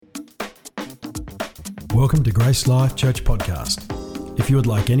Welcome to Grace Life Church Podcast. If you would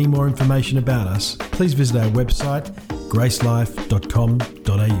like any more information about us, please visit our website,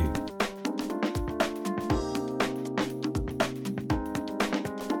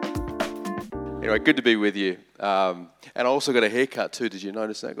 gracelife.com.au. Anyway, good to be with you. And I also got a haircut too. Did you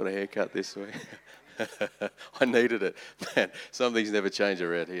notice that? I got a haircut this week. I needed it. Man, some things never change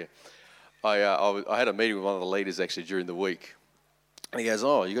around here. I had a meeting with one of the leaders actually during the week. And he goes,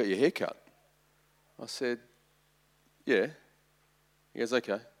 "Oh, you got your haircut?" I said, "Yeah." He goes,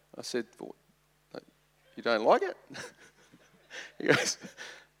 "Okay." I said, "You don't like it?" He goes,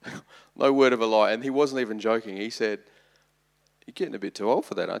 "No word of a lie." And he wasn't even joking. He said, "You're getting a bit too old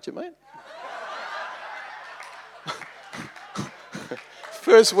for that, aren't you, mate?"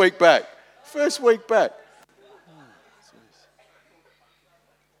 First week back.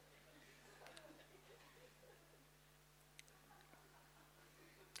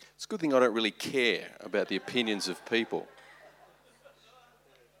 It's a good thing I don't really care about the opinions of people.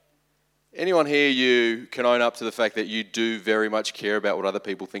 Anyone here, you can own up to the fact that you do very much care about what other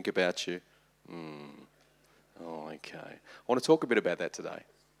people think about you? Oh, okay. I want to talk a bit about that today.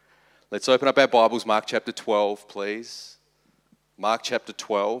 Let's open up our Bibles, Mark chapter 12, please. Mark chapter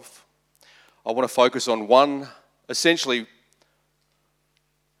 12. I want to focus on essentially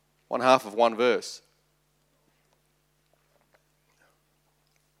one half of one verse.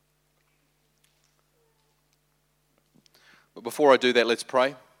 But before I do that, let's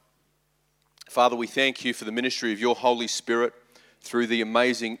pray. Father, we thank you for the ministry of your Holy Spirit through the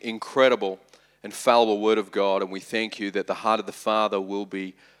amazing, incredible, and fallible Word of God. And we thank you that the heart of the Father will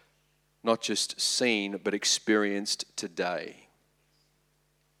be not just seen, but experienced today.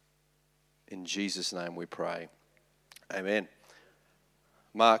 In Jesus' name we pray. Amen.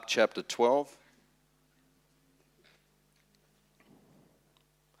 Mark chapter 12.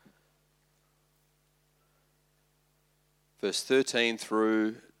 Verse 13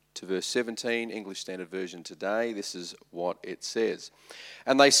 through to verse 17, English Standard Version today. This is what it says.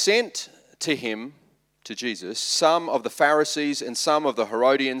 "And they sent to him," to Jesus, "some of the Pharisees and some of the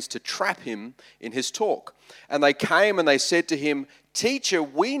Herodians to trap him in his talk. And they came and they said to him, 'Teacher,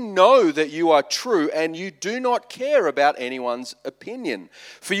 we know that you are true and you do not care about anyone's opinion.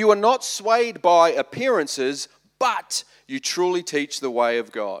 For you are not swayed by appearances, but you truly teach the way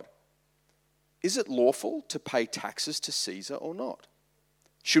of God. Is it lawful to pay taxes to Caesar or not?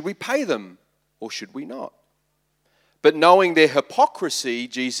 Should we pay them or should we not?' But knowing their hypocrisy,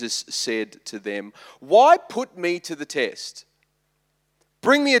 Jesus said to them, 'Why put me to the test?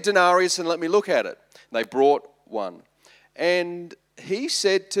 Bring me a denarius and let me look at it.' And they brought one. And he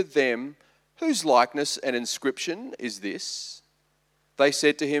said to them, 'Whose likeness and inscription is this?' They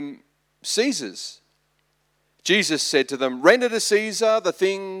said to him, 'Caesar's.' Jesus said to them, 'Render to Caesar the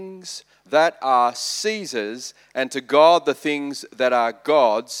things that are Caesar's, and to God the things that are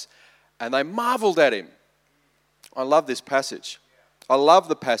God's.' And they marveled at him." I love this passage. I love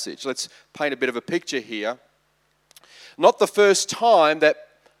the passage. Let's paint a bit of a picture here. Not the first time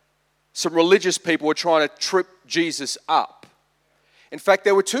that some religious people were trying to trip Jesus up. In fact,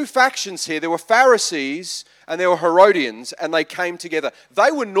 there were two factions here. There were Pharisees and there were Herodians, and they came together.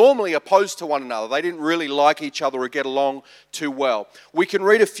 They were normally opposed to one another. They didn't really like each other or get along too well. We can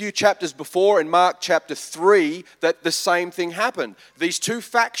read a few chapters before in Mark chapter 3 that the same thing happened. These two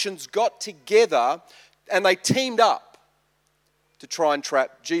factions got together and they teamed up to try and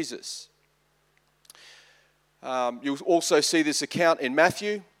trap Jesus. You'll also see this account in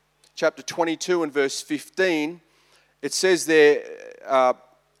Matthew chapter 22 and verse 15. It says there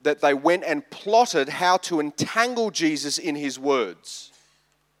that they went and plotted how to entangle Jesus in his words.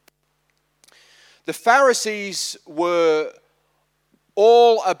 The Pharisees were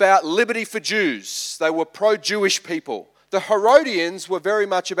all about liberty for Jews. They were pro-Jewish people. The Herodians were very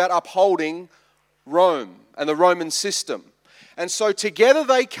much about upholding Rome and the Roman system. And so together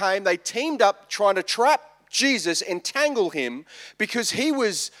they teamed up trying to trap Jesus, entangle him, because he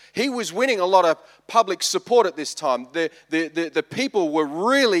was winning a lot of public support at this time. The people were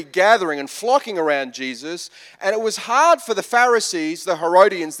really gathering and flocking around Jesus, and it was hard for the Pharisees, the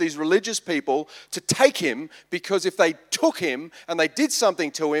Herodians, these religious people, to take him, because if they took him and they did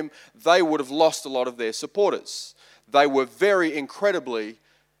something to him, they would have lost a lot of their supporters. They were very incredibly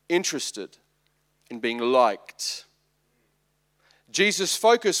interested in being liked. Jesus'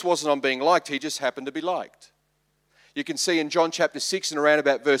 focus wasn't on being liked, he just happened to be liked. You can see in John chapter 6 and around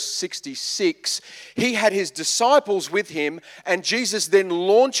about verse 66, he had his disciples with him, and Jesus then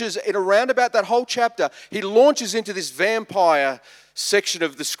launches, in around about that whole chapter, he launches into this vampire section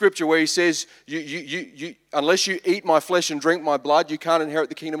of the scripture where he says, you unless you eat my flesh and drink my blood, you can't inherit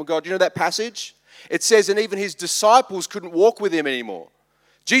the kingdom of God. Do you know that passage? It says, and even his disciples couldn't walk with him anymore.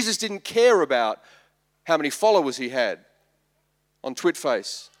 Jesus didn't care about how many followers he had on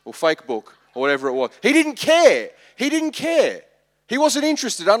Twitface or Facebook or whatever it was. He didn't care. He didn't care. He wasn't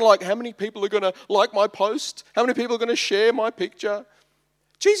interested, unlike how many people are going to like my post, how many people are going to share my picture.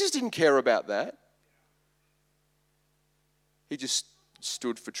 Jesus didn't care about that. He just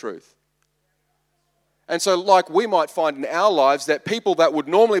stood for truth. And so, like we might find in our lives, that people that would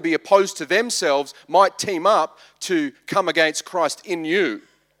normally be opposed to themselves might team up to come against Christ in you.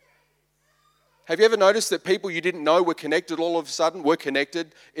 Have you ever noticed that people you didn't know were connected all of a sudden, were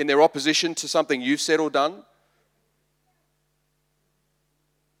connected in their opposition to something you've said or done?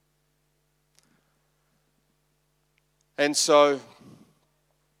 And so,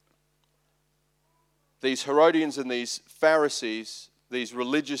 these Herodians and these Pharisees, these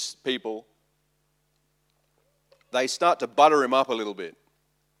religious people, they start to butter him up a little bit.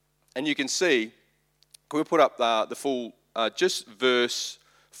 And you can see, can we put up the full, just verse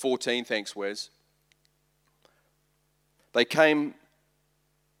 14, thanks Wes. They came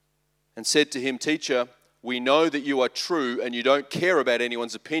and said to him, "Teacher, we know that you are true and you don't care about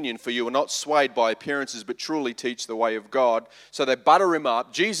anyone's opinion, for you are not swayed by appearances but truly teach the way of God." So they butter him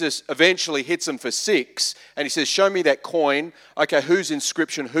up. Jesus eventually hits him for 6 and he says, "Show me that coin." Okay, whose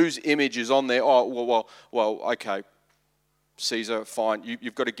inscription, whose image is on there? Oh, well, okay. Caesar, fine.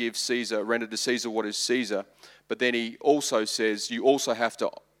 You've got to give Caesar, render to Caesar what is Caesar. But then he also says, you also have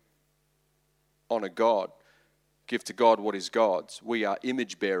to honor God. Give to God what is God's. We are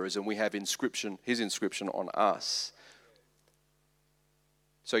image bearers and we have his inscription on us.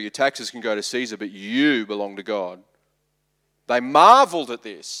 So your taxes can go to Caesar, but you belong to God. They marveled at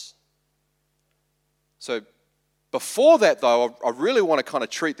this. So before that, though, I really want to kind of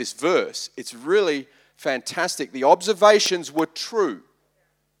treat this verse. It's really fantastic. The observations were true.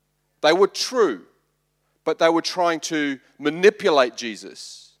 They were true, but they were trying to manipulate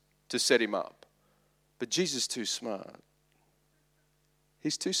Jesus to set him up. But Jesus is too smart.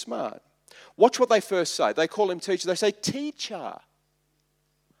 He's too smart. Watch what they first say. They call him teacher. They say, "Teacher."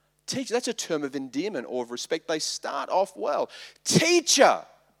 Teacher, that's a term of endearment or of respect. They start off well. "Teacher,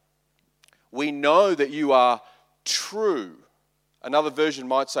 we know that you are true." Another version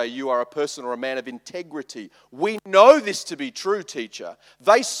might say, "You are a person or a man of integrity. We know this to be true, teacher."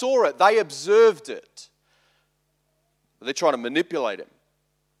 They saw it. They observed it. But they're trying to manipulate him.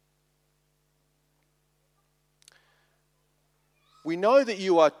 "We know that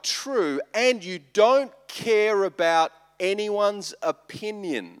you are true and you don't care about anyone's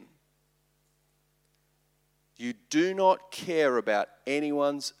opinion." You do not care about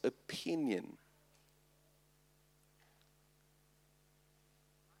anyone's opinion.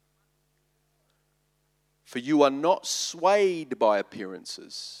 "For you are not swayed by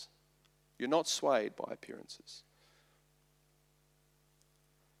appearances." You're not swayed by appearances.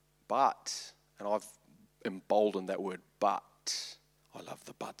 "But," and I've emboldened that word, "but." I love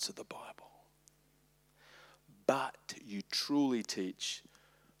the buts of the Bible. "But you truly teach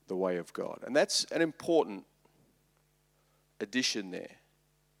the way of God." And that's an important addition there.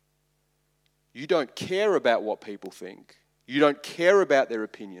 You don't care about what people think. You don't care about their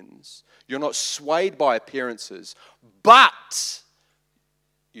opinions. You're not swayed by appearances, but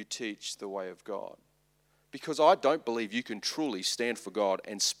you teach the way of God. Because I don't believe you can truly stand for God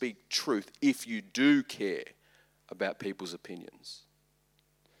and speak truth if you do care about people's opinions.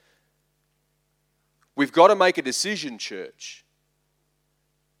 We've got to make a decision, church.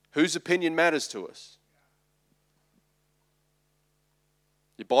 Whose opinion matters to us?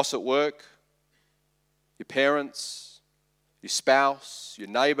 Your boss at work, your parents, your spouse, your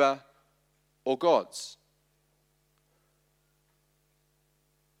neighbor, or God's?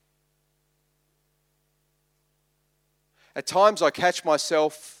 At times I catch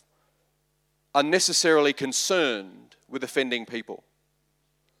myself unnecessarily concerned with offending people,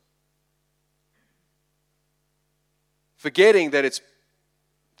 forgetting that it's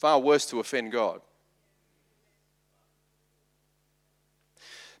far worse to offend God.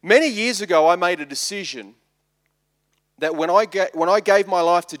 Many years ago, I made a decision that when I gave my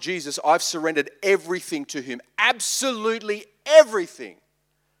life to Jesus, I've surrendered everything to Him. Absolutely everything.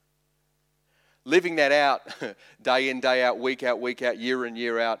 Living that out day in, day out, week out, year in,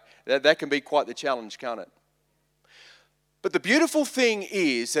 year out, that can be quite the challenge, can't it? But the beautiful thing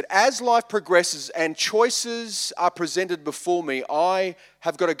is that as life progresses and choices are presented before me, I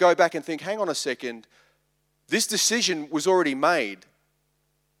have got to go back and think, hang on a second, this decision was already made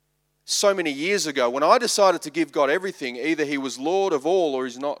so many years ago. When I decided to give God everything, either He was Lord of all or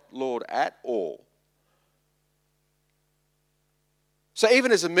He's not Lord at all. So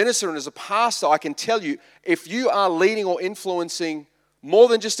even as a minister and as a pastor, I can tell you, if you are leading or influencing more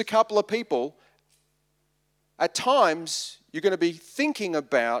than just a couple of people, at times you're going to be thinking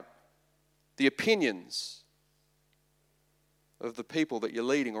about the opinions of the people that you're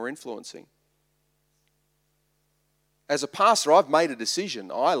leading or influencing. As a pastor, I've made a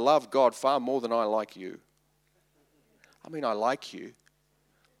decision. I love God far more than I like you. I mean, I like you,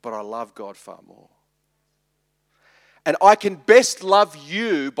 but I love God far more. And I can best love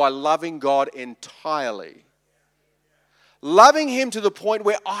you by loving God entirely. Loving Him to the point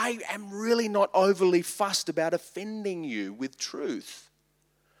where I am really not overly fussed about offending you with truth.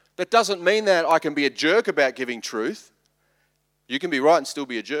 That doesn't mean that I can be a jerk about giving truth. You can be right and still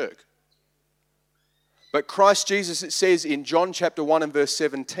be a jerk. But Christ Jesus, it says in John chapter 1 and verse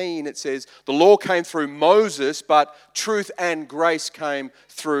 17, it says, the law came through Moses, but truth and grace came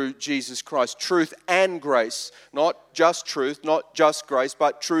through Jesus Christ. Truth and grace, not just truth, not just grace,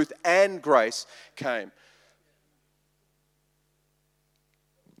 but truth and grace came.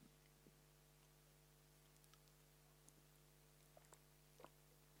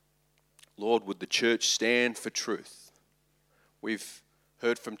 Lord, would the church stand for truth? We've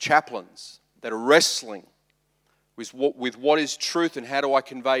heard from chaplains that are wrestling with what is truth and how do I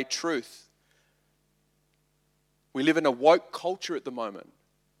convey truth. We live in a woke culture at the moment.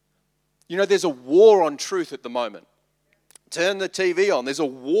 You know, there's a war on truth at the moment. Turn the TV on. There's a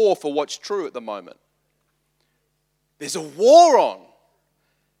war for what's true at the moment. There's a war on.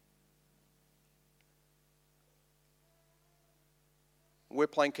 We're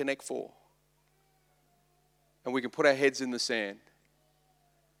playing Connect 4. And we can put our heads in the sand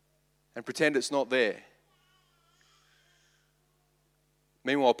and pretend it's not there.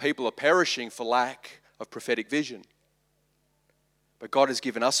 Meanwhile, people are perishing for lack of prophetic vision. But God has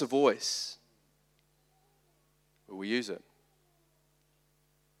given us a voice. Will we use it?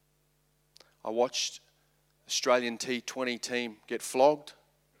 I watched Australian T20 team get flogged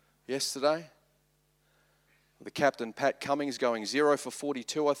yesterday. The captain, Pat Cummins, going 0 for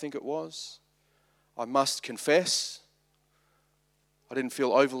 42, I think it was. I must confess, I didn't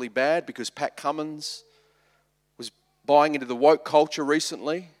feel overly bad because Pat Cummins was buying into the woke culture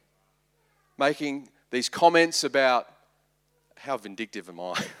recently, making these comments about, how vindictive am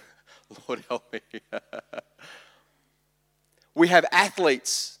I? Lord help me. We have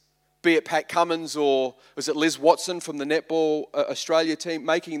athletes, be it Pat Cummins or was it Liz Watson from the Netball Australia team,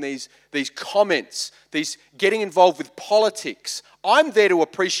 making these comments, these getting involved with politics. I'm there to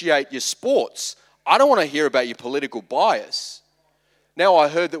appreciate your sports. I don't want to hear about your political bias. Now I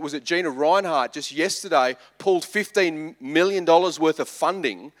heard that was it Gina Reinhart just yesterday pulled $15 million worth of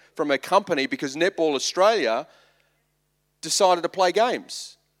funding from her company because Netball Australia decided to play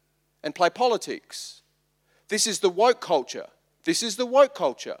games and play politics. This is the woke culture. This is the woke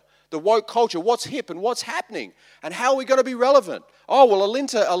culture. The woke culture, what's hip and what's happening and how are we going to be relevant? Oh, well,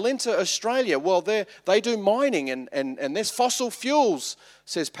 Alinta Australia, well, they do mining and there's fossil fuels,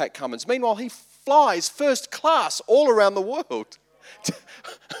 says Pat Cummins. Meanwhile, he flies first class all around the world.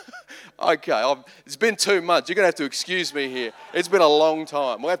 Okay, it's been 2 months. You're going to have to excuse me here. It's been a long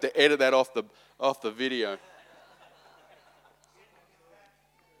time. We'll have to edit that off the video.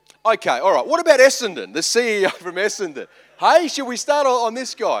 Okay, all right. What about Essendon, the CEO from Essendon? Hey, should we start on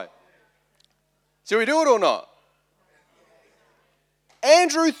this guy? Should we do it or not?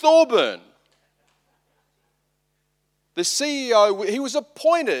 Andrew Thorburn, the CEO, he was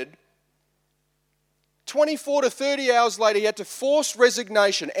appointed 24 to 30 hours later, he had to force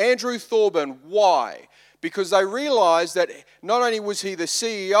resignation. Andrew Thorburn. Why? Because they realised that not only was he the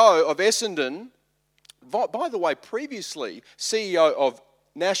CEO of Essendon, by the way, previously CEO of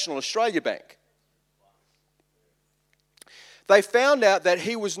National Australia Bank. They found out that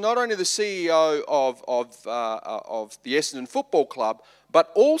he was not only the CEO of the Essendon Football Club,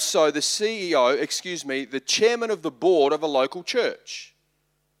 but also the the chairman of the board of a local church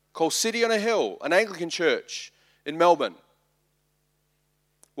called City on a Hill, an Anglican church in Melbourne.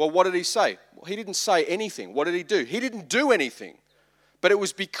 Well, what did he say? Well, he didn't say anything. What did he do? He didn't do anything. But it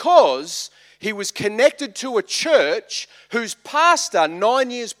was because he was connected to a church whose pastor 9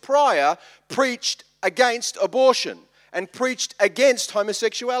 years prior preached against abortion and preached against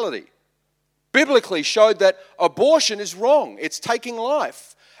homosexuality. Biblically showed that abortion is wrong. It's taking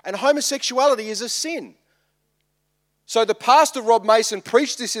life. And homosexuality is a sin. So the pastor, Rob Mason,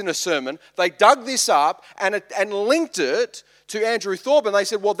 preached this in a sermon. They dug this up and linked it to Andrew Thorburn. They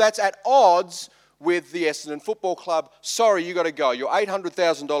said, well, that's at odds with the Essendon Football Club. Sorry, you got to go. Your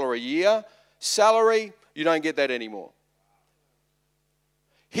 $800,000 a year salary, you don't get that anymore.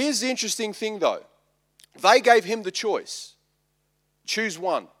 Here's the interesting thing, though. They gave him the choice. Choose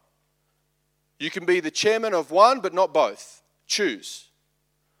one. You can be the chairman of one, but not both. Choose.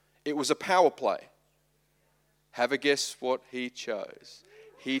 It was a power play. Have a guess what he chose.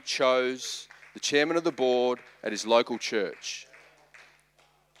 He chose the chairman of the board at his local church.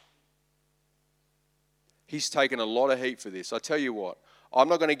 He's taken a lot of heat for this. I tell you what, I'm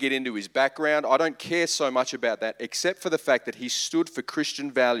not going to get into his background. I don't care so much about that, except for the fact that he stood for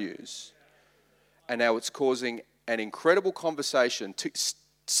Christian values. And now it's causing an incredible conversation to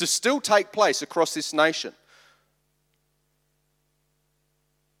still take place across this nation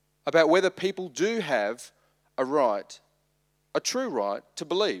about whether people do have a right, a true right, to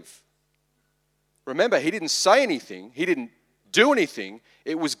believe. Remember, he didn't say anything. He didn't do anything.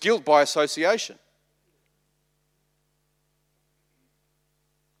 It was guilt by association.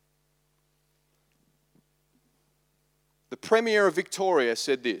 The Premier of Victoria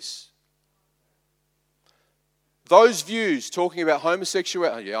said this: those views talking about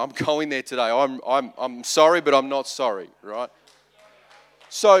homosexuality, I'm going there today. I'm sorry, but I'm not sorry, right?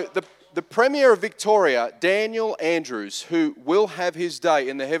 So the Premier of Victoria, Daniel Andrews, who will have his day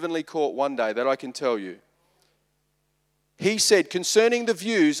in the heavenly court one day, that I can tell you, he said concerning the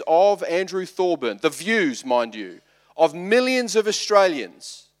views of Andrew Thorburn, the views, mind you, of millions of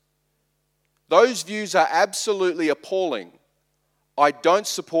Australians, those views are absolutely appalling. I don't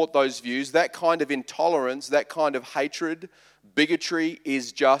support those views. That kind of intolerance, that kind of hatred, bigotry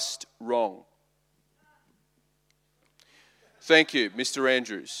is just wrong. Thank you, Mr.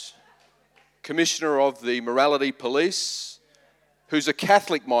 Andrews, Commissioner of the Morality Police, who's a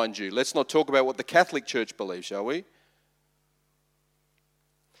Catholic, mind you. Let's not talk about what the Catholic Church believes, shall we?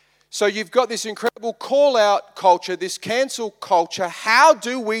 So you've got this incredible call-out culture, this cancel culture. How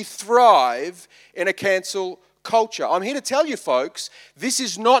do we thrive in a cancel culture? I'm here to tell you, folks, this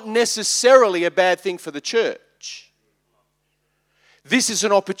is not necessarily a bad thing for the church. This is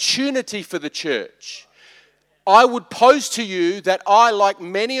an opportunity for the church. I would pose to you that I, like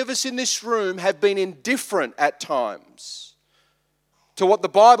many of us in this room, have been indifferent at times to what the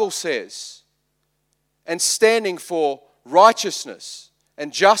Bible says and standing for righteousness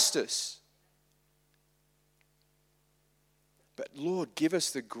and justice. But Lord, give us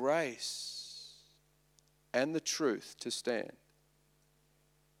the grace and the truth to stand.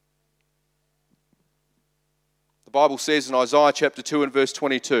 The Bible says in Isaiah chapter 2 and verse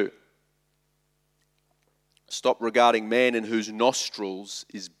 22, stop regarding man in whose nostrils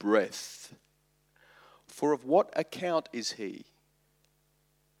is breath. For of what account is he?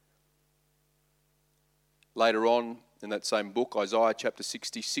 Later on in that same book, Isaiah chapter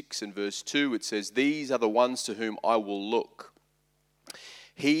 66 and verse 2, it says, these are the ones to whom I will look.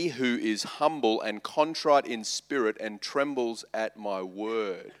 He who is humble and contrite in spirit and trembles at my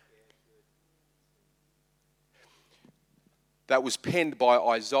word. That was penned by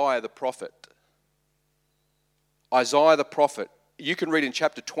Isaiah the prophet. Isaiah the prophet, you can read in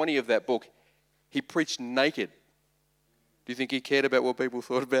chapter 20 of that book, he preached naked. Do you think he cared about what people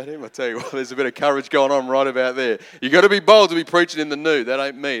thought about him? I tell you what, there's a bit of courage going on right about there. You've got to be bold to be preaching in the nude. That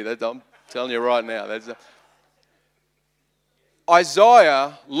ain't me. I'm telling you right now.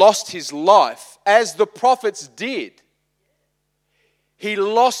 Isaiah lost his life, as the prophets did. He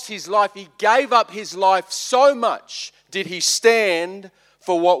lost his life. He gave up his life. So much did he stand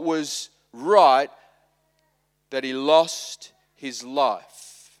for what was right that he lost his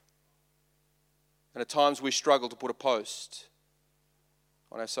life. And at times we struggle to put a post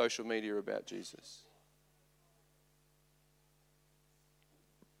on our social media about Jesus.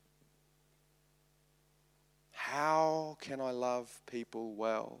 How can I love people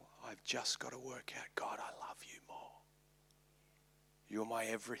well? I've just got to work out, God, I love you more. You're my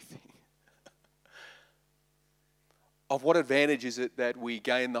everything. Of what advantage is it that we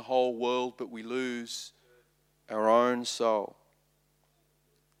gain the whole world but we lose our own soul?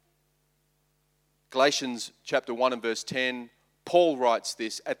 Galatians chapter 1 and verse 10, Paul writes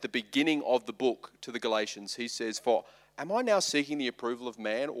this at the beginning of the book to the Galatians. He says, for am I now seeking the approval of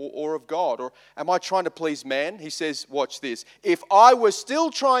man or of God? Or am I trying to please man? He says, watch this. If I were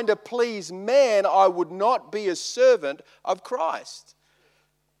still trying to please man, I would not be a servant of Christ.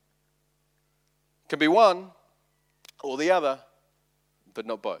 It can be one or the other, but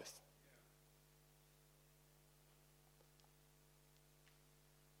not both.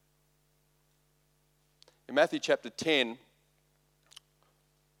 In Matthew chapter 10,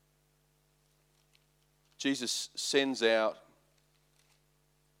 Jesus sends out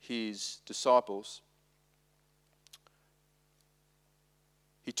his disciples.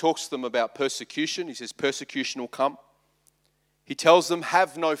 He talks to them about persecution. He says persecution will come. He tells them,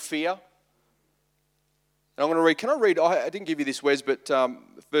 have no fear. And I'm going to read, can I read, I didn't give you this, Wes, but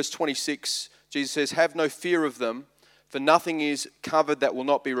verse 26, Jesus says, "Have no fear of them, for nothing is covered that will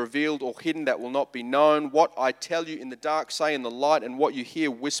not be revealed, or hidden that will not be known. What I tell you in the dark, say in the light, and what you hear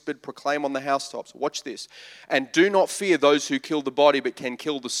whispered, proclaim on the housetops." Watch this. "And do not fear those who kill the body, but can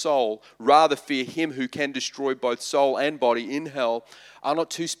kill the soul. Rather fear him who can destroy both soul and body in hell. Are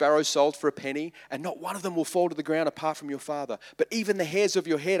not 2 sparrows sold for a penny? And not one of them will fall to the ground apart from your Father. But even the hairs of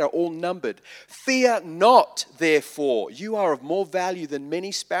your head are all numbered. Fear not, therefore. You are of more value than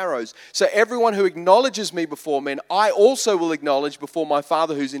many sparrows. So everyone who acknowledges me before men, I also will acknowledge before my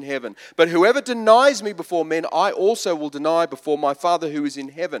Father who's in heaven. But whoever denies me before men, I also will deny before my Father who is in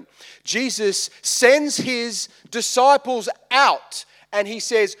heaven." Jesus sends his disciples out and he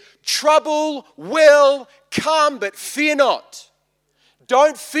says, trouble will come, but fear not.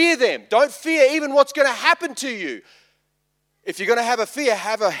 Don't fear them. Don't fear even what's going to happen to you. If you're going to have a fear,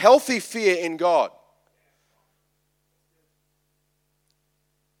 have a healthy fear in God.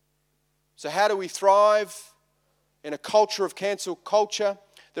 So how do we thrive in a culture of cancel culture?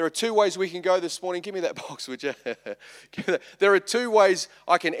 There are 2 ways we can go this morning. Give me that box, would you? There are 2 ways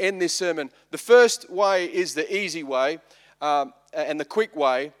I can end this sermon. The first way is the easy way and the quick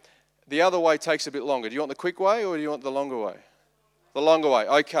way. The other way takes a bit longer. Do you want the quick way or do you want the longer way? The longer way.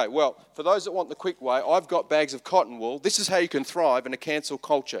 Okay, well, for those that want the quick way, I've got bags of cotton wool. This is how you can thrive in a cancel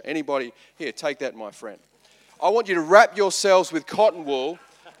culture. Anybody here, take that, my friend. I want you to wrap yourselves with cotton wool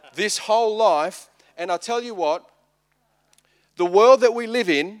this whole life. And I tell you what, the world that we live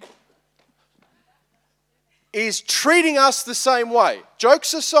in is treating us the same way.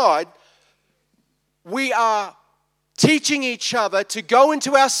 Jokes aside, we are teaching each other to go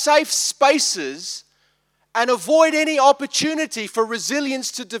into our safe spaces and avoid any opportunity for resilience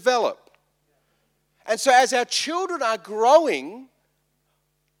to develop. And so as our children are growing,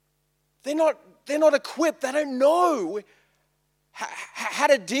 they're not equipped. They don't know how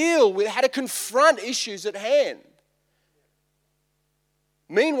to deal with, how to confront issues at hand.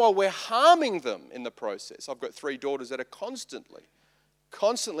 Meanwhile, we're harming them in the process. I've got 3 daughters that are constantly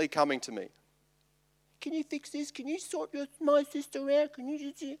coming to me. "Can you fix this? Can you sort my sister out? Can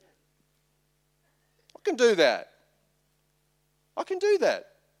you just..." I can do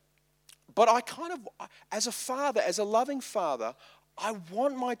that. But I as a father, as a loving father, I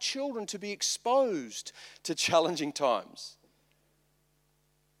want my children to be exposed to challenging times.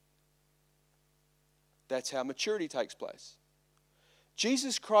 That's how maturity takes place.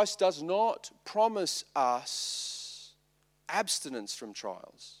 Jesus Christ does not promise us abstinence from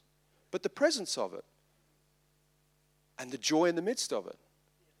trials, but the presence of it and the joy in the midst of it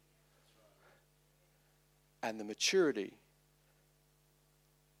and the maturity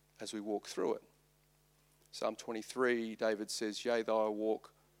as we walk through it. Psalm 23, David says, "Yea, though I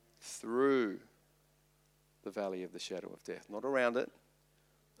walk through the valley of the shadow of death," not around it,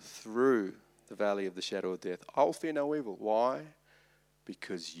 through the valley of the shadow of death, "I'll fear no evil." Why?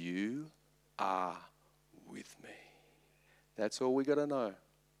 Because you are with me. That's all we got to know.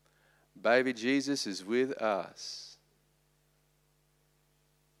 Baby Jesus is with us.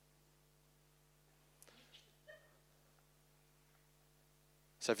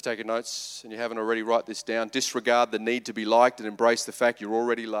 So if you're taking notes and you haven't already, write this down. Disregard the need to be liked and embrace the fact you're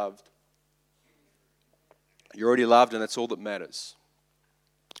already loved. You're already loved, and that's all that matters.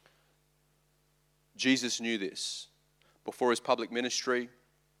 Jesus knew this. Before his public ministry,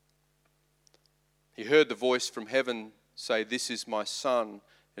 he heard the voice from heaven say, "This is my Son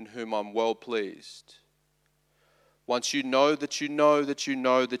in whom I'm well pleased." Once you know that you know that you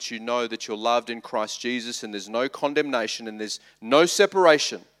know that you know that you're loved in Christ Jesus and there's no condemnation and there's no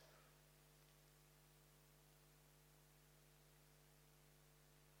separation,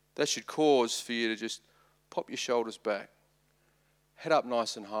 that should cause for you to just pop your shoulders back, head up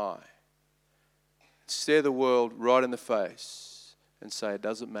nice and high, stare the world right in the face and say, "It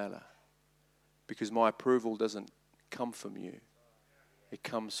doesn't matter, because my approval doesn't come from you. It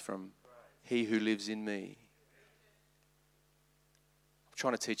comes from he who lives in me." I'm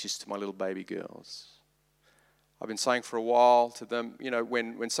trying to teach this to my little baby girls. I've been saying for a while to them,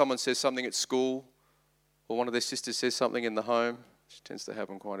 when someone says something at school or one of their sisters says something in the home, which tends to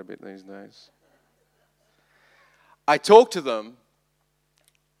happen quite a bit these days, I talk to them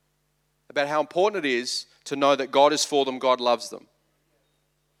about how important it is to know that God is for them, God loves them.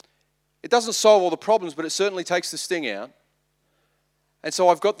 It doesn't solve all the problems, but it certainly takes the sting out. And so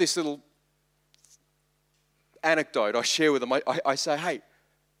I've got this little anecdote I share with them. I say, "Hey,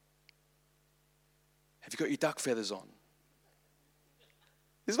 have you got your duck feathers on?"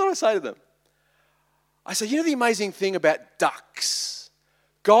 This is what I say to them. I say, "You know the amazing thing about ducks?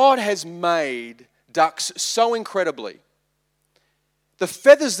 God has made ducks so incredibly. The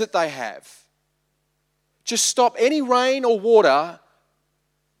feathers that they have just stop any rain or water,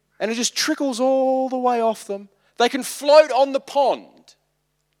 and it just trickles all the way off them. They can float on the pond,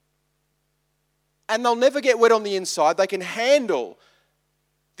 and they'll never get wet on the inside. They can handle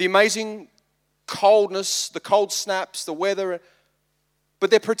the amazing coldness, the cold snaps, the weather, but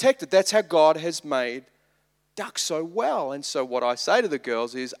they're protected. That's how God has made ducks so well. And so what I say to the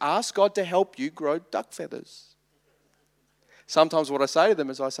girls is, ask God to help you grow duck feathers. Sometimes what I say to them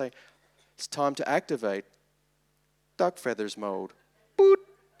is I say, it's time to activate duck feathers mode. Boot.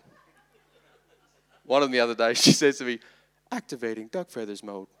 One of them the other day, she says to me, activating duck feathers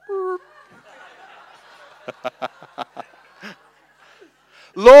mode.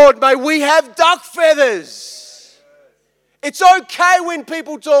 Lord, may we have duck feathers. It's okay when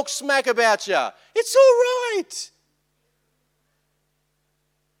people talk smack about you. It's all right.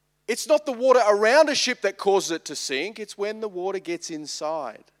 It's not the water around a ship that causes it to sink. It's when the water gets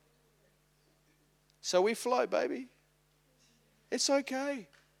inside. So we float, baby. It's okay.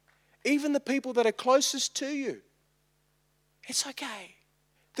 Even the people that are closest to you, it's okay.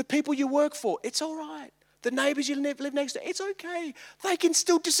 The people you work for, it's all right. The neighbours you live next to, it's okay. They can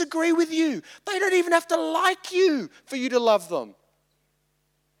still disagree with you. They don't even have to like you for you to love them.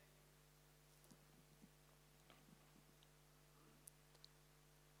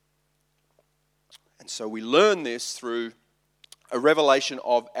 And so we learn this through a revelation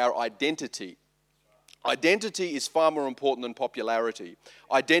of our identity. Identity is far more important than popularity.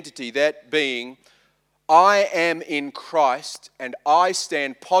 Identity, that being, I am in Christ and I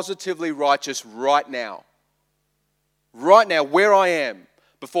stand positively righteous right now. Right now, where I am,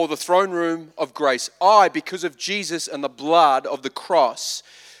 before the throne room of grace, I, because of Jesus and the blood of the cross,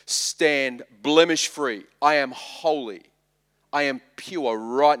 stand blemish free. I am holy. I am pure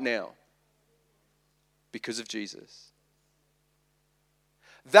right now because of Jesus.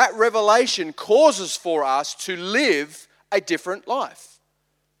 That revelation causes for us to live a different life.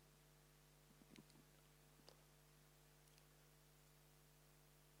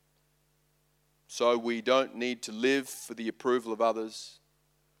 So we don't need to live for the approval of others.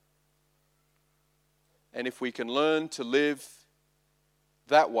 And if we can learn to live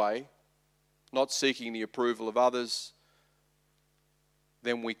that way, not seeking the approval of others,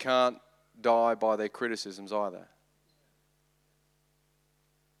 then we can't die by their criticisms either.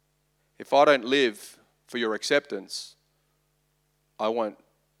 If I don't live for your acceptance, I won't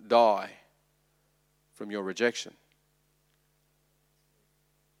die from your rejection.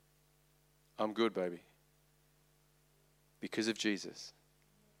 I'm good, baby. Because of Jesus.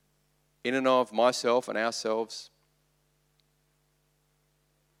 In and of myself and ourselves,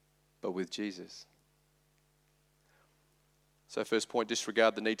 but with Jesus. So first point,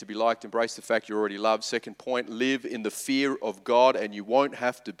 disregard the need to be liked. Embrace the fact you're already loved. Second point, live in the fear of God and you won't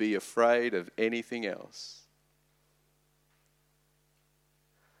have to be afraid of anything else.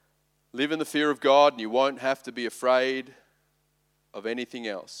 Live in the fear of God and you won't have to be afraid of anything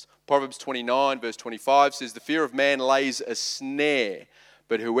else. Proverbs 29 verse 25 says, the fear of man lays a snare,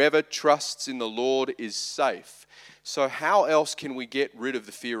 but whoever trusts in the Lord is safe. So how else can we get rid of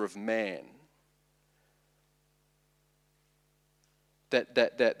the fear of man?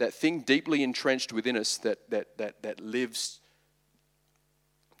 That thing deeply entrenched within us that lives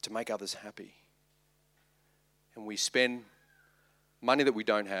to make others happy. And we spend money that we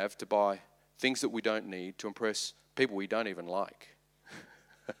don't have to buy things that we don't need to impress people we don't even like.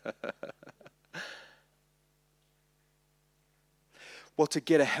 Well, to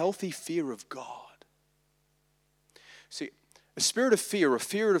get a healthy fear of God. See, a spirit of fear, a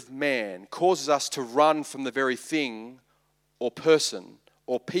fear of man, causes us to run from the very thing or person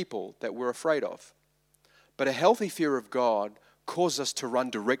or people that we're afraid of. But a healthy fear of God causes us to run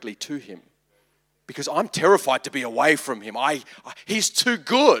directly to Him. Because I'm terrified to be away from Him. He's too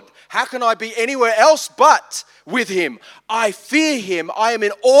good. How can I be anywhere else but with Him? I fear Him. I am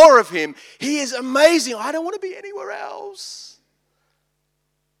in awe of Him. He is amazing. I don't want to be anywhere else.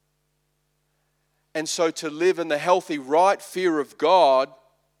 And so to live in the healthy, right fear of God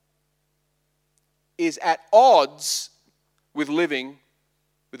is at odds with living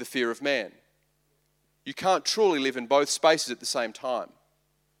with the fear of man. You can't truly live in both spaces at the same time.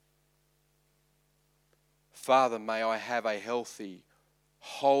 Father, may I have a healthy,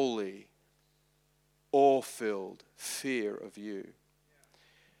 holy, awe-filled fear of you.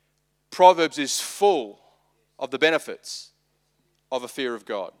 Proverbs is full of the benefits of a fear of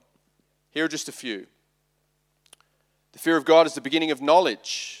God. Here are just a few. The fear of God is the beginning of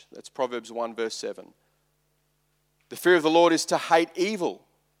knowledge. That's Proverbs 1 verse 7. The fear of the Lord is to hate evil.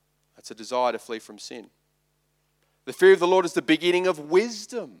 It's a desire to flee from sin. The fear of the Lord is the beginning of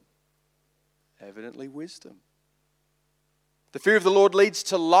wisdom. Evidently, wisdom. The fear of the Lord leads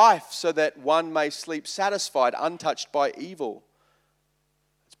to life so that one may sleep satisfied, untouched by evil.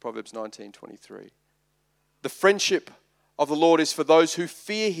 That's Proverbs 19:23. The friendship of the Lord is for those who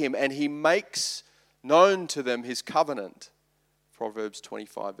fear him, and he makes known to them his covenant. Proverbs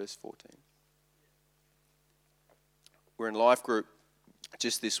 25, verse 14. We're in life group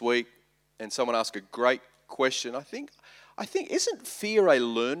just this week, and someone asked a great question. I think, isn't fear a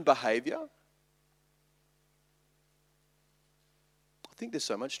learned behavior? I think there's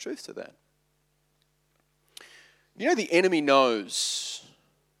so much truth to that. You know, the enemy knows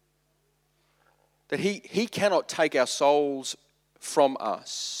that he cannot take our souls from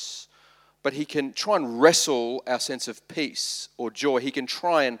us, but he can try and wrestle our sense of peace or joy. He can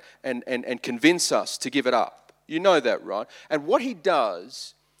try and convince us to give it up. You know that, right? And what he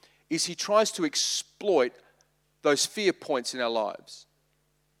does is he tries to exploit those fear points in our lives.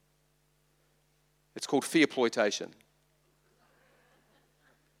 It's called fearploitation.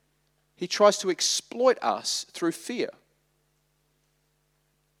 He tries to exploit us through fear.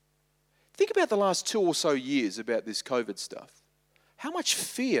 Think about the last 2 or so years about this COVID stuff. How much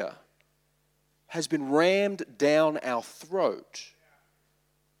fear has been rammed down our throat?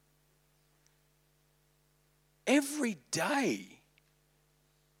 Every day,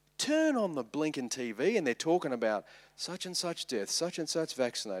 turn on the blinking TV and they're talking about such and such death, such and such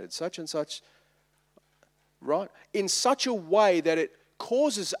vaccinated, such and such, right? In such a way that it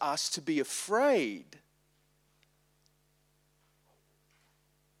causes us to be afraid.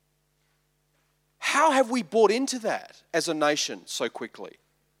 How have we bought into that as a nation so quickly?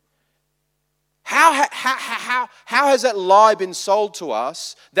 How has that lie been sold to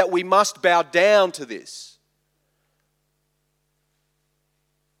us that we must bow down to this?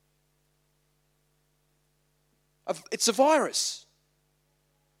 It's a virus.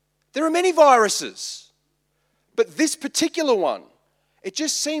 There are many viruses, but this particular one, it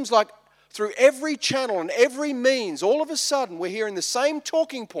just seems like through every channel and every means, all of a sudden we're hearing the same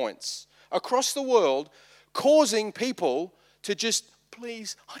talking points across the world, causing people to just,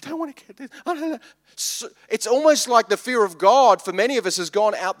 please, I don't want to get this. I don't know. So it's almost like the fear of God for many of us has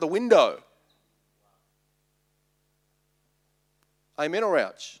gone out the window. Amen or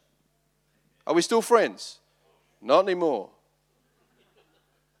ouch? Are we still friends? Not anymore.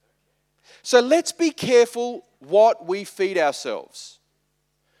 So let's be careful what we feed ourselves.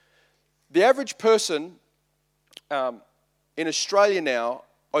 The average person in Australia now,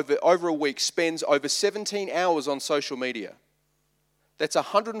 over a week, spends over 17 hours on social media. That's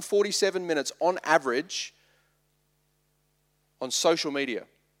 147 minutes on average on social media.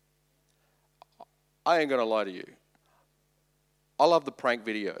 I ain't going to lie to you. I love the prank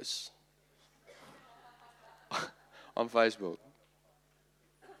videos on Facebook.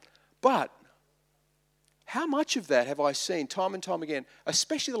 But how much of that have I seen time and time again,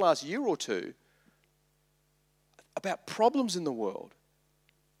 especially the last year or two, about problems in the world?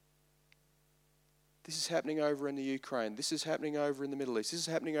 This is happening over in the Ukraine. This is happening over in the Middle East. This is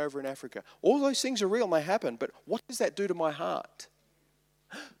happening over in Africa. All those things are real and they happen, but what does that do to my heart?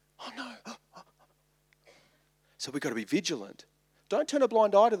 Oh no. So we've got to be vigilant. Don't turn a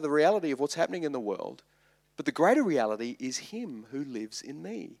blind eye to the reality of what's happening in the world, but the greater reality is Him who lives in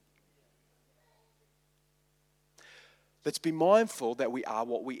me. Let's be mindful that we are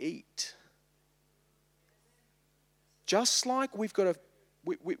what we eat. Just like we've got to,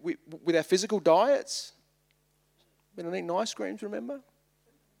 with our physical diets, we've been eating ice creams, remember?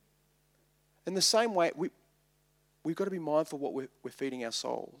 In the same way, we've got to be mindful what we're feeding our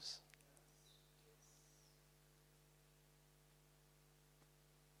souls.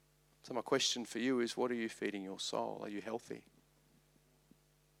 So my question for you is, what are you feeding your soul? Are you healthy?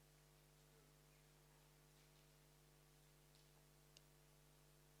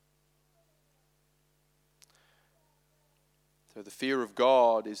 So the fear of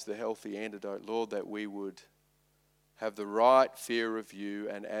God is the healthy antidote, Lord, that we would have the right fear of you,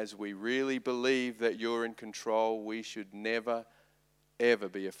 and as we really believe that you're in control, we should never, ever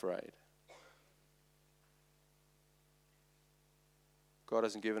be afraid. God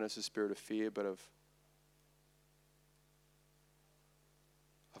hasn't given us a spirit of fear, but of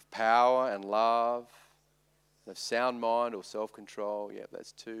power and love, of sound mind or self-control. Yeah,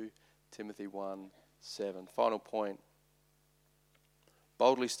 that's 2 Timothy 1:7. Final point.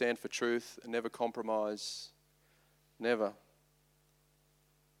 Boldly stand for truth and never compromise. Never.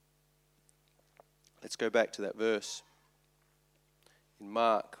 Let's go back to that verse in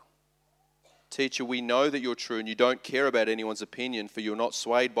Mark Teacher, we know that you're true and you don't care about anyone's opinion, for you're not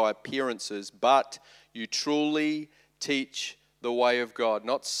swayed by appearances, but you truly teach the way of God.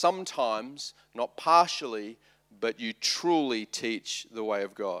 Not sometimes, not partially, but you truly teach the way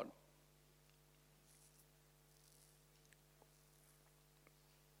of God.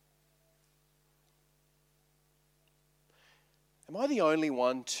 Am I the only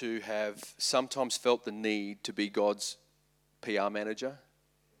one to have sometimes felt the need to be God's PR manager?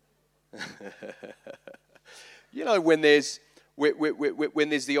 You know, when there's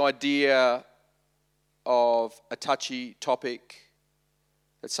the idea of a touchy topic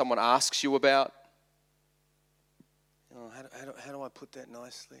that someone asks you about, oh, how do I put that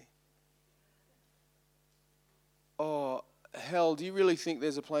nicely? Oh, hell, do you really think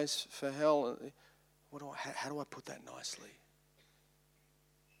there's a place for hell? How do I put that nicely?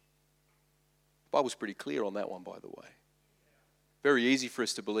 The Bible's pretty clear on that one, by the way. Very easy for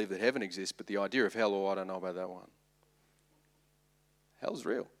us to believe that heaven exists, but the idea of hell, I don't know about that one. Hell's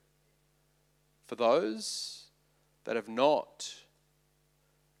real. For those that have not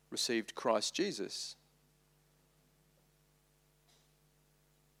received Christ Jesus,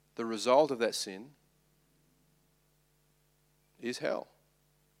 the result of that sin is hell.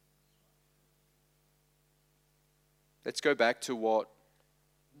 Let's go back to what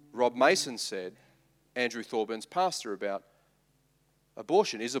Rob Mason said, Andrew Thorburns' pastor, about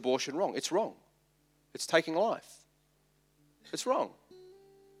abortion. Is abortion wrong? It's wrong. It's taking life. It's wrong.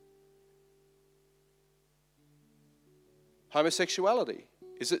 Homosexuality,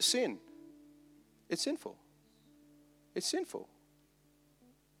 is it sin? It's sinful. It's sinful.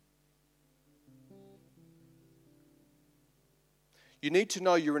 You need to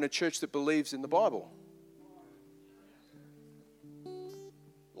know you're in a church that believes in the Bible.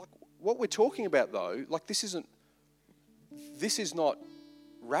 What we're talking about, though, this is not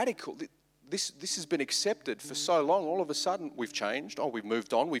radical. This has been accepted for so long. All of a sudden, we've changed. Oh, we've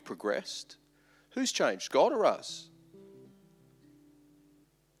moved on. We've progressed. Who's changed, God or us?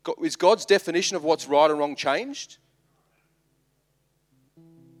 Is God's definition of what's right and wrong changed?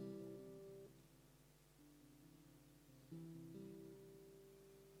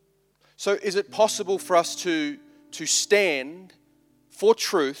 So is it possible for us to stand for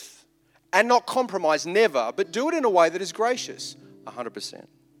truth and not compromise, never, but do it in a way that is gracious? 100%.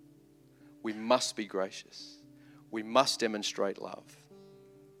 We must be gracious. We must demonstrate love.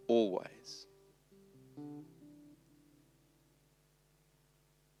 Always.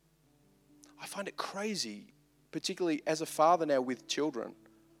 I find it crazy, particularly as a father now with children,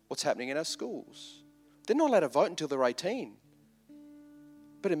 what's happening in our schools. They're not allowed to vote until they're 18.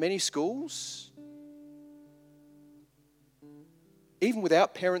 But in many schools, even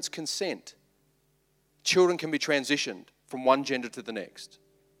without parents' consent, children can be transitioned from one gender to the next.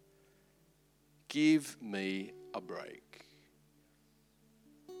 Give me a break.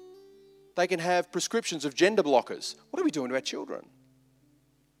 They can have prescriptions of gender blockers. What are we doing to our children?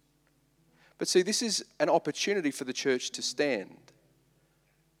 But see, this is an opportunity for the church to stand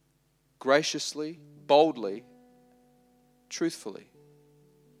graciously, boldly, truthfully.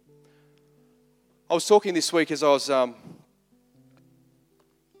 I was talking this week as I was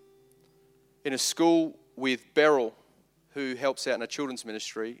in a school with Beryl, who helps out in a children's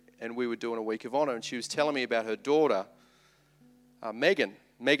ministry, and we were doing a week of honour, and she was telling me about her daughter, Megan,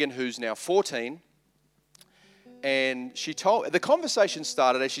 who's now 14, and the conversation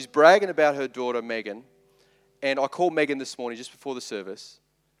started as she's bragging about her daughter, Megan, and I called Megan this morning just before the service,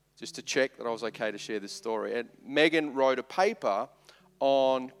 just to check that I was okay to share this story, and Megan wrote a paper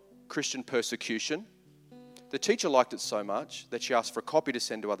on Christian persecution. The teacher liked it so much that she asked for a copy to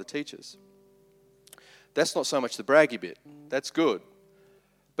send to other teachers. That's not so much the braggy bit. That's good.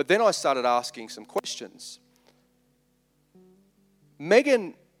 But then I started asking some questions.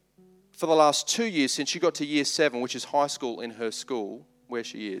 Megan, for the last 2 years, since she got to year 7, which is high school in her school, where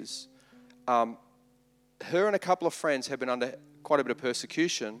she is, her and a couple of friends have been under quite a bit of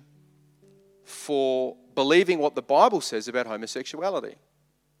persecution for believing what the Bible says about homosexuality.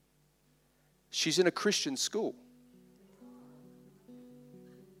 She's in a Christian school.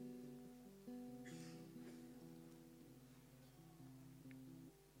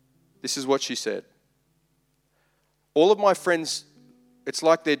 This is what she said. All of my friends, it's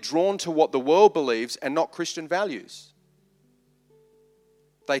like they're drawn to what the world believes and not Christian values.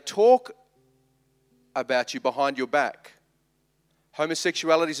 They talk about you behind your back.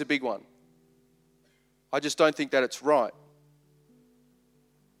 Homosexuality is a big one. I just don't think that it's right.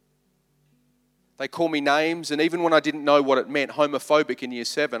 They call me names, and even when I didn't know what it meant, homophobic in year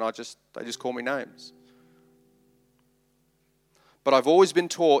 7, they just call me names. but I've always been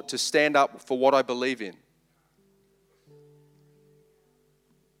taught to stand up for what I believe in.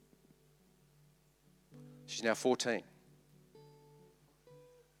 She's now 14.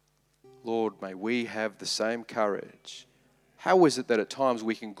 Lord, may we have the same courage. How is it that at times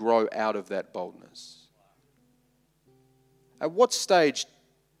we can grow out of that boldness? At what stage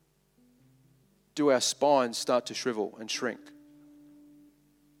do our spines start to shrivel and shrink?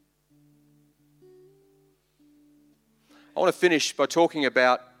 I want to finish by talking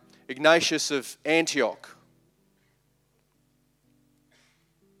about Ignatius of Antioch.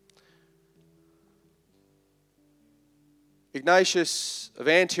 Ignatius of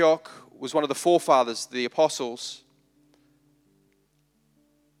Antioch was one of the forefathers, the apostles.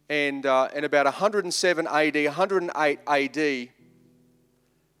 And in about 107 AD, 108 AD,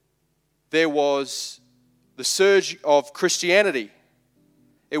 there was the surge of Christianity.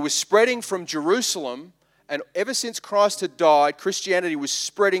 It was spreading from Jerusalem, and ever since Christ had died, Christianity was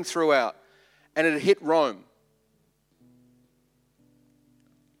spreading throughout, and it had hit Rome.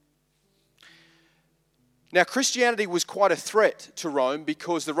 Now, Christianity was quite a threat to Rome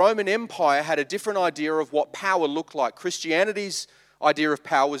because the Roman Empire had a different idea of what power looked like. Christianity's idea of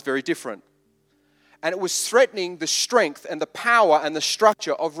power was very different. And it was threatening the strength and the power and the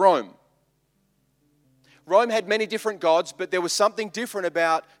structure of Rome. Rome had many different gods, but there was something different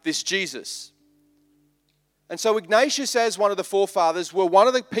about this Jesus. And so Ignatius, as one of the forefathers, were one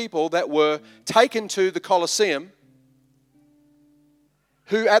of the people that were taken to the Colosseum,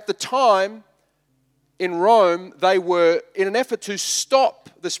 who at the time in Rome, they were, in an effort to stop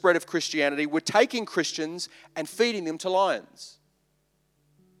the spread of Christianity, were taking Christians and feeding them to lions.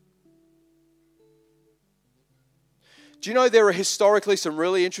 Do you know there are historically some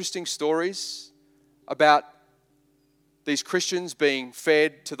really interesting stories about these Christians being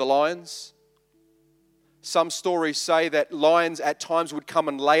fed to the lions? Some stories say that lions at times would come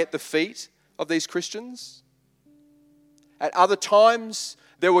and lay at the feet of these Christians. At other times,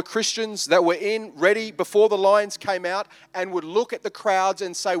 there were Christians that were ready before the lions came out and would look at the crowds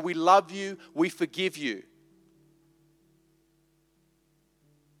and say, "We love you, we forgive you."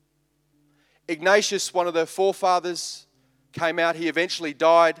 Ignatius, one of the forefathers, came out. He eventually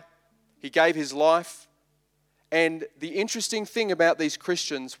died. He gave his life. And the interesting thing about these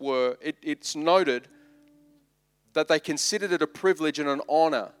Christians were, it's noted that they considered it a privilege and an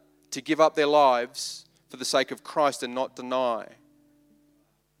honor to give up their lives for the sake of Christ and not deny.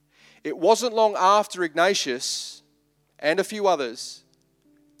 It wasn't long after Ignatius and a few others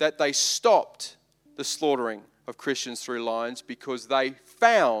that they stopped the slaughtering of Christians through lions because they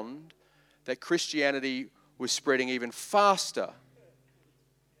found that Christianity was spreading even faster.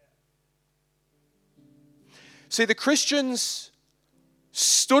 See, the Christians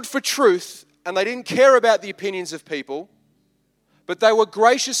stood for truth and they didn't care about the opinions of people, but they were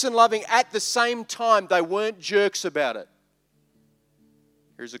gracious and loving at the same time. They weren't jerks about it.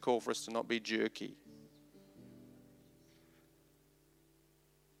 Here's a call for us to not be jerky.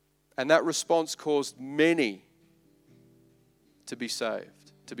 And that response caused many to be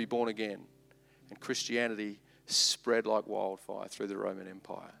saved, to be born again. And Christianity spread like wildfire through the Roman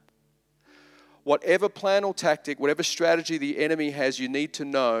Empire. Whatever plan or tactic, whatever strategy the enemy has, you need to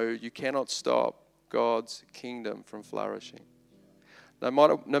know you cannot stop God's kingdom from flourishing. No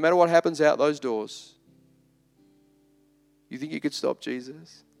matter what happens out those doors. You think you could stop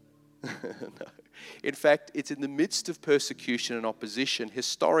Jesus? No. In fact, it's in the midst of persecution and opposition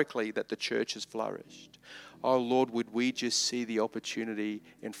historically that the church has flourished. Oh Lord, would we just see the opportunity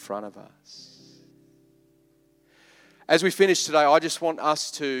in front of us? As we finish today, I just want us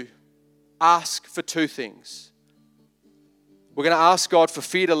to ask for two things. We're going to ask God for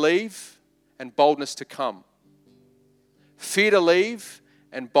fear to leave and boldness to come. Fear to leave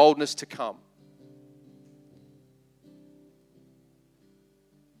and boldness to come.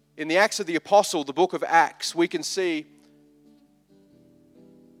 In the Acts of the Apostle, the book of Acts, we can see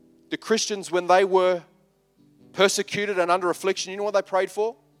the Christians when they were persecuted and under affliction. You know what they prayed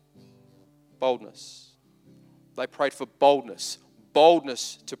for? Boldness. They prayed for boldness.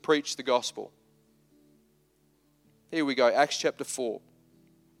 Boldness to preach the gospel. Here we go, Acts chapter 4.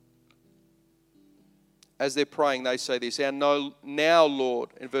 As they're praying, they say this, now, Lord,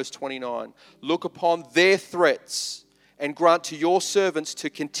 in verse 29, look upon their threats and grant to your servants to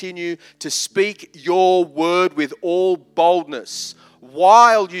continue to speak your word with all boldness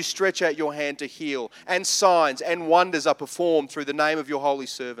while you stretch out your hand to heal, and signs and wonders are performed through the name of your holy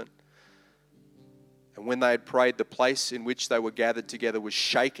servant. And when they had prayed, the place in which they were gathered together was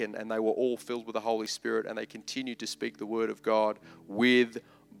shaken, and they were all filled with the Holy Spirit, and they continued to speak the word of God with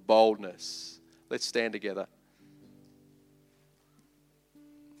boldness. Let's stand together.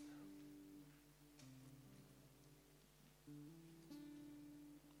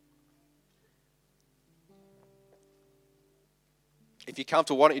 If you're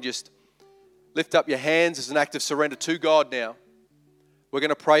comfortable, why don't you just lift up your hands as an act of surrender to God now. We're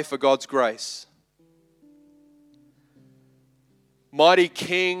going to pray for God's grace. Mighty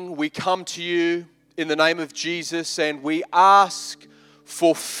King, we come to you in the name of Jesus, and we ask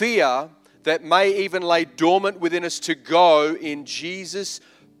for fear that may even lay dormant within us to go in Jesus'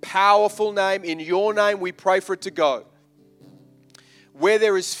 powerful name. In your name, we pray for it to go. Where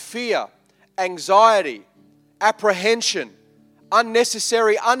there is fear, anxiety, apprehension,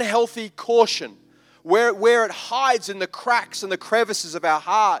 unnecessary, unhealthy caution, where it hides in the cracks and the crevices of our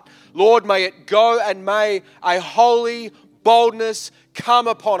heart, Lord, may it go, and may a holy boldness come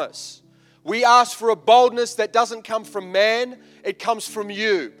upon us. We ask for a boldness that doesn't come from man, it comes from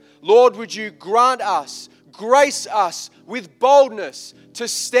you. Lord, would you grant us, grace us with boldness to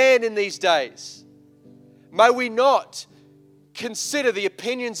stand in these days. May we not consider the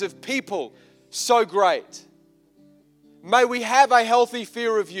opinions of people so great. May we have a healthy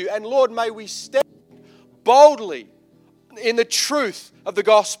fear of you. And Lord, may we stand boldly in the truth of the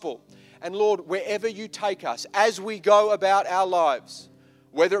gospel. And Lord, wherever you take us, as we go about our lives,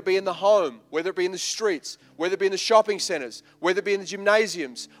 whether it be in the home, whether it be in the streets, whether it be in the shopping centers, whether it be in the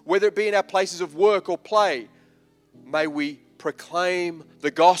gymnasiums, whether it be in our places of work or play, may we proclaim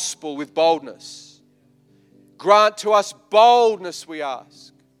the gospel with boldness. Grant to us boldness, we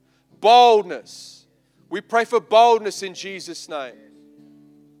ask. Boldness. We pray for boldness in Jesus' name.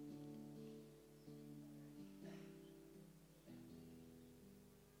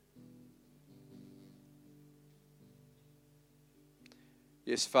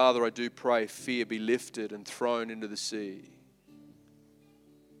 Yes, Father, I do pray fear be lifted and thrown into the sea.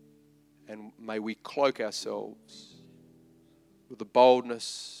 And may we cloak ourselves with the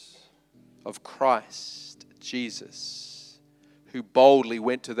boldness of Christ Jesus, who boldly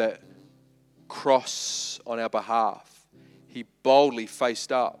went to that cross on our behalf. He boldly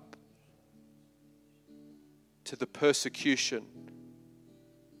faced up to the persecution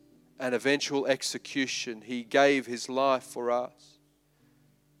and eventual execution. He gave his life for us.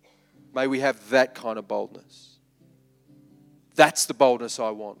 May we have that kind of boldness. That's the boldness I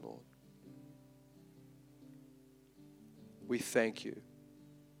want, Lord. We thank you.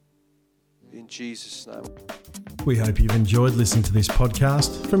 In Jesus' name. We hope you've enjoyed listening to this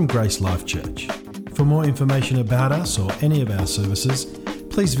podcast from Grace Life Church. For more information about us or any of our services,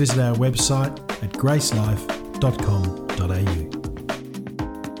 please visit our website at gracelife.com.au.